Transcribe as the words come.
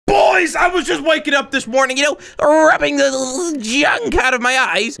Guys, I was just waking up this morning, you know, rubbing the junk out of my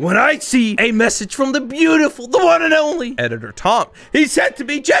eyes, when I see a message from the beautiful, the one and only Editor Tom. He said to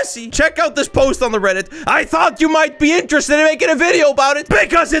me, Jesse, check out this post on the Reddit. I thought you might be interested in making a video about it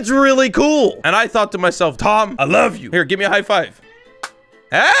because it's really cool. And I thought to myself, Tom, I love you. Here, give me a high five.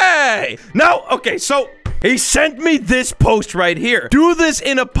 Hey! No, okay, so he sent me this post right here. Do this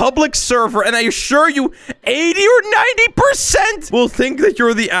in a public server, and I assure you, 80 or 90% will think that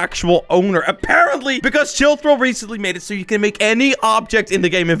you're the actual owner. Apparently, because Chillthrill recently made it so you can make any object in the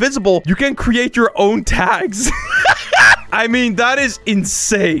game invisible, you can create your own tags. I mean, that is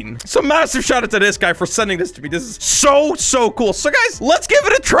insane. So massive shout out to this guy for sending this to me. This is so cool. So guys, let's give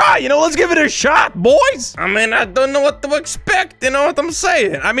it a try. You know, let's give it a shot, boys. I mean, I don't know what to expect. You know what I'm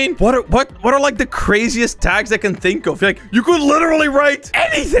saying? I mean, what are like the craziest tags I can think of? Like, you could literally write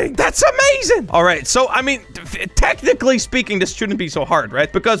anything. That's amazing. All right. So, I mean, technically speaking, this shouldn't be so hard,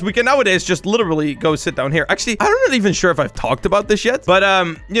 right? Because we can nowadays just literally go sit down here. Actually, I'm not even sure if I've talked about this yet, but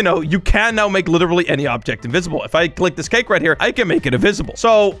you know, you can now make literally any object invisible. If I click this cake right here, I can make it invisible.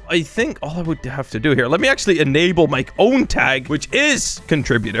 So I think all I would have to do here, let me actually enable my own tag, which is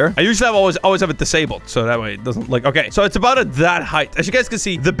contributor. I usually always have it disabled, so that way it doesn't like, okay. So it's about at that height. As you guys can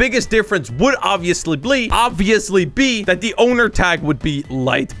see, the biggest difference would obviously be that the owner tag would be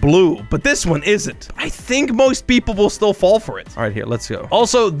light blue, but this one isn't. I think most people will still fall for it. All right, here, let's go.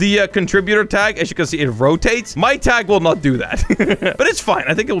 Also, the contributor tag, as you can see, it rotates. My tag will not do that, but it's fine.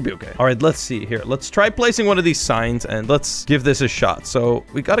 I think it will be okay. All right, let's see here. Let's try placing one of these signs and let's give this a shot. So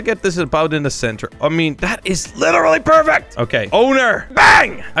we got to get this about in the center. I mean, that is literally perfect. Okay, owner,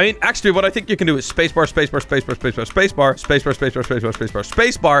 bang. I mean, actually, what I think you can do is spacebar, spacebar, spacebar, spacebar, spacebar, spacebar, spacebar, spacebar, spacebar,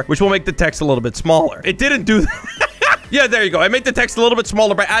 spacebar, which will make the text a little bit smaller. It didn't do that. Yeah, there you go. I made the text a little bit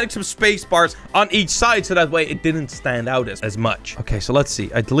smaller by adding some space bars on each side, so that way it didn't stand out as much. Okay, so let's see.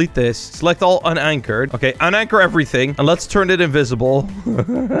 I delete this. Select all unanchored. Okay, unanchor everything, and let's turn it invisible.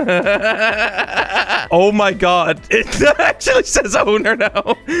 Oh my god. It actually says owner now.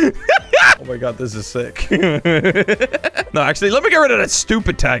 Oh my god, this is sick. No, actually, let me get rid of that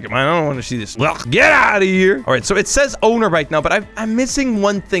stupid tag. I don't want to see this. Ugh, get out of here. All right, so it says owner right now, but I'm missing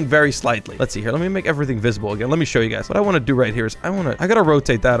one thing very slightly. Let's see here. Let me make everything visible again. Let me show you guys. What I want to do right here is I gotta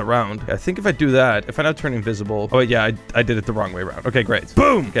rotate that around. I think if I do that, if I now turn invisible. Oh, wait, yeah, I did it the wrong way around. Okay, great.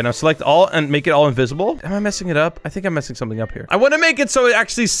 Boom. Okay, now select all and make it all invisible. Am I messing it up? I think I'm messing something up here. I want to make it so it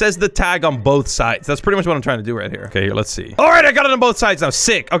actually says the tag on both sides. That's pretty much what I'm trying to do right here. Okay, here, let's see. All right, I got it on both sides now.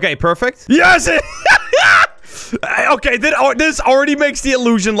 Sick. Okay, perfect. Yes! Okay, this already makes the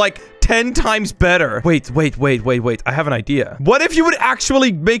illusion like 10 times better. Wait. I have an idea. What if you would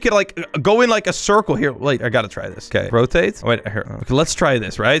actually make it like go in like a circle here? Wait, I gotta try this. Okay, rotate. Oh, wait, here. Okay, let's try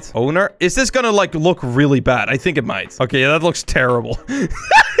this, right? Owner. Is this gonna like look really bad? I think it might. Okay, yeah, that looks terrible.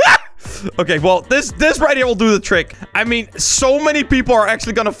 Okay, well, this right here will do the trick. I mean, so many people are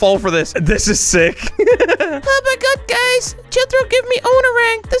actually gonna fall for this. This is sick. Oh my god, guys. Chillthrill, give me owner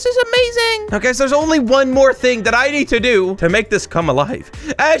rank. This is amazing. Okay, so there's only one more thing that I need to do to make this come alive.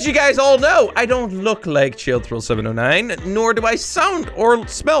 As you guys all know, I don't look like Chillthrill 709, nor do I sound or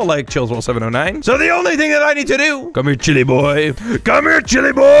smell like Chillthrill 709. So the only thing that I need to do... Come here, chilly boy. Come here,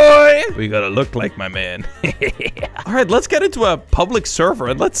 chilly boy. We gotta look like my man. All right, let's get into a public server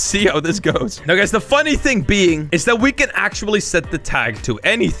and let's see how this goes. Now, guys, the funny thing being is that we can actually set the tag to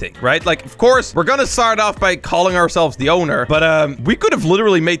anything, right? Like, of course, we're gonna start off by calling ourselves the owner, but we could have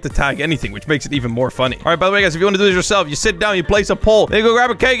literally made the tag anything, which makes it even more funny. All right, by the way, guys, if you want to do this yourself, you sit down, you place a pole, then you go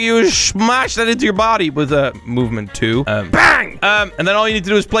grab a cake, you smash that into your body with movement 2. Bang! And then all you need to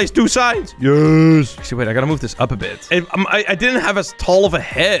do is place 2 signs. Yes. Actually, wait, I gotta move this up a bit. I didn't have as tall of a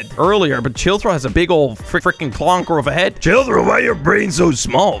head earlier, but Chillthrill has a big old freaking clonker of a head. Chillthrill, why your brain so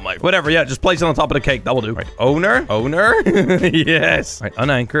small, Mike? Whatever, yeah, just place it on top of the cake. That will do. Right, owner. Yes. Right,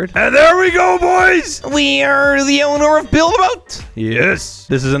 unanchored. And there we go, boys. We are the owner of Build-A-Boat. Yes.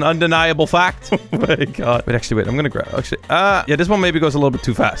 This is an undeniable fact. Oh my god. Wait, actually, wait. I'm gonna grab. Actually, yeah, this one maybe goes a little bit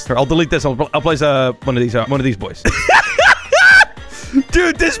too fast. Here, I'll delete this. I'll place one of these boys.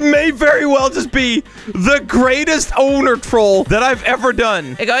 Dude, this may very well just be the greatest owner troll that I've ever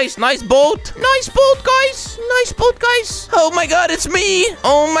done. Hey, guys, nice boat. Nice boat, guys. Nice boat, guys. Oh, my God, it's me.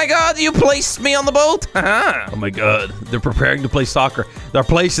 Oh, my God, you placed me on the boat. Oh, my God. They're preparing to play soccer. They're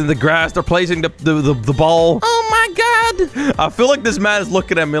placing the grass. They're placing the ball. Oh, my God. I feel like this man is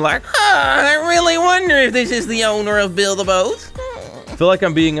looking at me like, I really wonder if this is the owner of Build-A-Boat. I feel like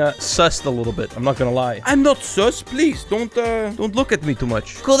I'm being sussed a little bit. I'm not gonna lie. I'm not sus. Please don't look at me too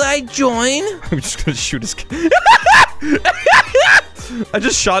much. Could I join? I'm just gonna shoot his. I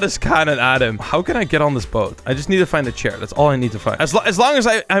just shot his cannon at him. How can I get on this boat? I just need to find a chair. That's all I need to find. As long as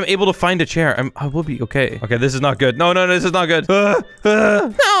I'm able to find a chair, I will be okay. Okay, this is not good. No, this is not good.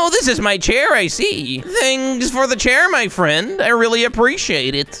 No, this is my chair, I see. Thanks for the chair, my friend. I really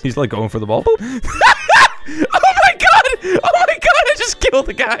appreciate it. He's like going for the ball. Oh my god! Oh my god! I just killed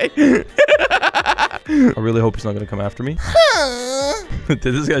the guy. I really hope he's not gonna come after me. Did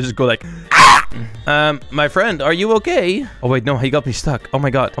this guy just go like, ah! My friend, are you okay? Oh wait, no, he got me stuck. Oh my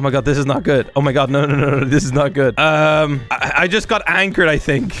god, this is not good. Oh my god, no, this is not good. I just got anchored, I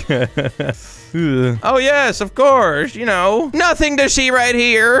think. Oh yes, of course, you know. Nothing to see right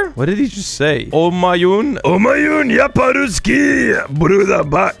here. What did he just say? Omayun yaparuski bruda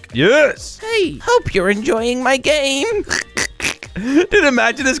back. Yes. Hey, hope you're enjoying my game. Dude,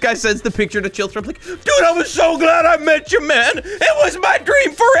 imagine this guy sends the picture to Chilltrap like, dude, I was so glad I met you, man. It was my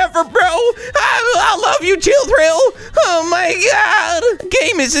dream forever, bro. I love you, Chillthrill. Oh my god.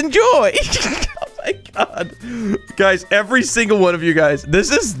 Game is enjoy. Oh my god. Guys, every single one of you guys,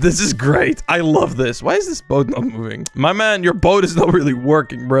 this is great. I love this. Why is this boat not moving? My man, your boat is not really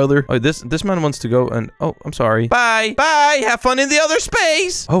working, brother. Oh, this man wants to go and oh, I'm sorry. Bye. Have fun in the other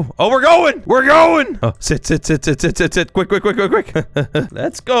space. Oh, we're going. Oh, sit. Quick.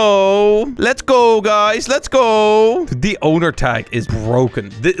 Let's go, guys. Let's go. The owner tag is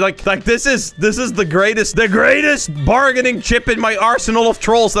broken. This is the greatest bargaining chip in my arsenal of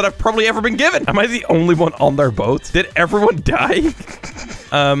trolls that I've probably ever been given. Am I the only one on their boat? Did everyone die?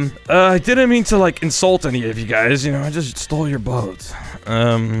 I didn't mean to like insult any of you guys, you know, I just stole your boat.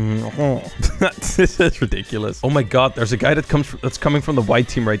 This is ridiculous. Oh my god, there's a guy that's coming from the white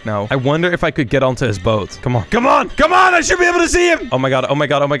team right now. I wonder if I could get onto his boat. Come on, I should be able to see him. Oh my god. I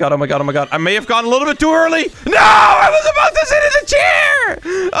may have gone a little bit too early. No, I was about to sit in the chair.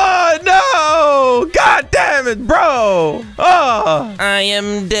 Oh no, god damn it, bro. Oh, I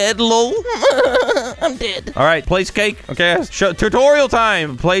am dead, lol. I'm dead. All right, place cake. Okay, tutorial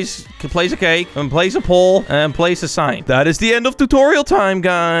time. Place a cake and place a pole and place a sign. That is the end of tutorial time,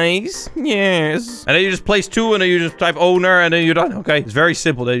 guys. Yes. And then you just place 2 and then you just type owner and then you're done. Okay, it's very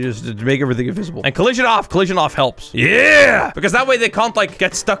simple. They just make everything invisible. And collision off helps. Yeah, because that way they can't like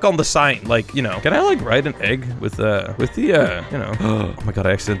get stuck on the sign. Like, you know, can I like write an egg with the you know? Oh my god,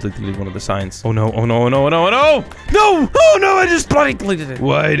 I accidentally deleted one of the signs. Oh no. No, I just bloody deleted it.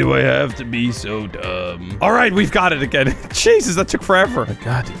 Why do I have to be so dumb? All right, we've got it again. Jesus, that took forever. Oh my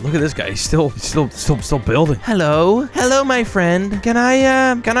god, dude, look at this guy. He's still building. Hello, my friend. Can I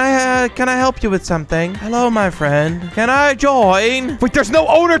help you with something? Hello, my friend. Can I join? Wait, there's no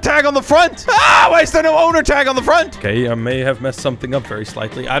owner tag on the front. Ah, why is there no owner tag on the front? Okay, I may have messed something up very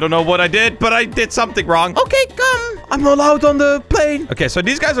slightly. I don't know what I did, but I did something wrong. Okay, come. I'm not allowed on the plane. Okay, so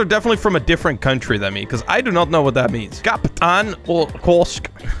these guys are definitely from a different country than me, because I do not know what that means. Kapitan or Korsk.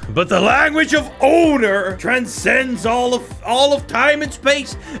 But the language of owner transcends all of time and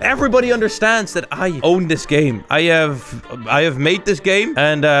space. Everybody understands that I own this game. I have made this game,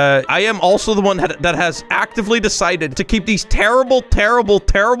 and I am also the one that has actively decided to keep these terrible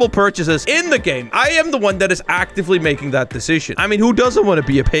purchases in the game. I am the one that is actively making that decision. I mean, who doesn't want to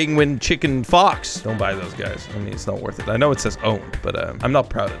be a penguin, chicken, fox? Don't buy those guys. I mean, it's not worth it. I know it says owned, but I'm not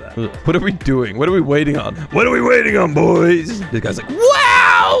proud of that. Ugh. What are we doing? What are we waiting on? What are we waiting on, boys? This guy's like,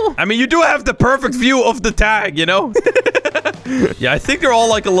 wow! I mean, you do have the perfect view of the tag, you know? Yeah, I think they're all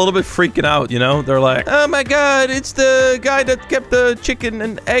like a little bit freaking out, you know? They're like, oh my god, it's the guy that kept the chicken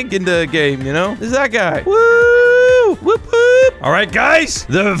and egg in the game, you know? It's that guy. Woo! Whoop whoop! All right, guys,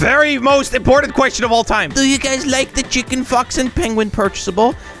 the very most important question of all time. Do you guys like the chicken, fox, and penguin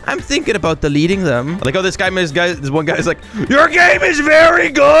purchasable? I'm thinking about deleting them. Like, oh, this one guy's like, your game is very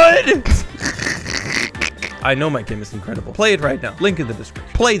good! I know my game is incredible. Play it right now. Link in the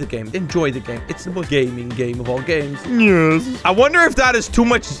description. Play the game. Enjoy the game. It's the most gaming game of all games. Yes. I wonder if that is too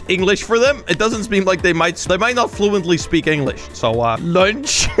much English for them. It doesn't seem like they might not fluently speak English. So,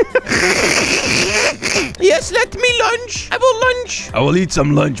 lunch. Yes, let me lunch. I will lunch. I will eat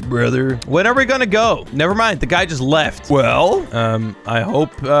some lunch, brother. When are we gonna go? Never mind. The guy just left. Well, I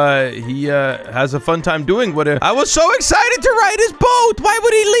hope he has a fun time doing what I was so excited to ride his boat. Why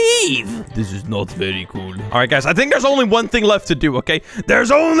would he leave? This is not very cool. All right, guys, I think there's only one thing left to do, okay? There's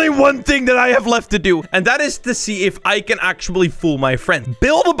only one thing that I have left to do, and that is to see if I can actually fool my friend.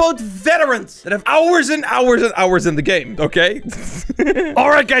 Build a boat veterans that have hours and hours and hours in the game, okay? All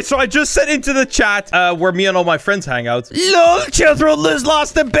right, guys, so I just sent into the chat where me and all my friends hang out. LOL, Chillthrill has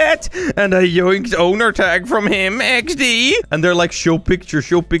lost a bet, and I yoinked owner tag from him, XD. And they're like, show picture,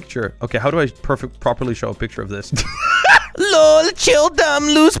 show picture. Okay, how do I properly show a picture of this? Lol, chill, dumb,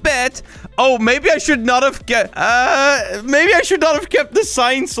 loose bet. Oh, maybe I should not have kept the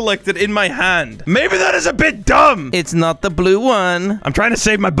sign selected in my hand. Maybe that is a bit dumb. It's not the blue one. I'm trying to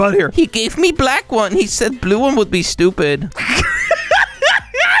save my butt here. He gave me black one. He said blue one would be stupid.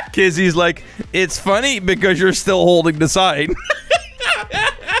 Kizzy's like, it's funny because you're still holding the sign.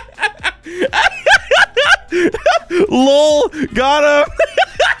 Lol, got him.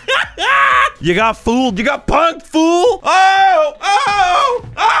 You got fooled. You got punked, fool.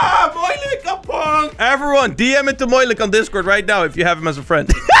 Moilik got punked. Everyone, DM it to Moilik on Discord right now if you have him as a friend.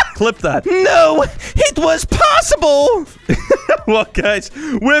 Clip that. No, it was possible. Well, guys,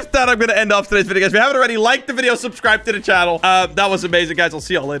 with that, I'm going to end off today's video, guys. If you haven't already, like the video, subscribe to the channel. That was amazing, guys. I'll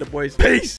see y'all later, boys. Peace.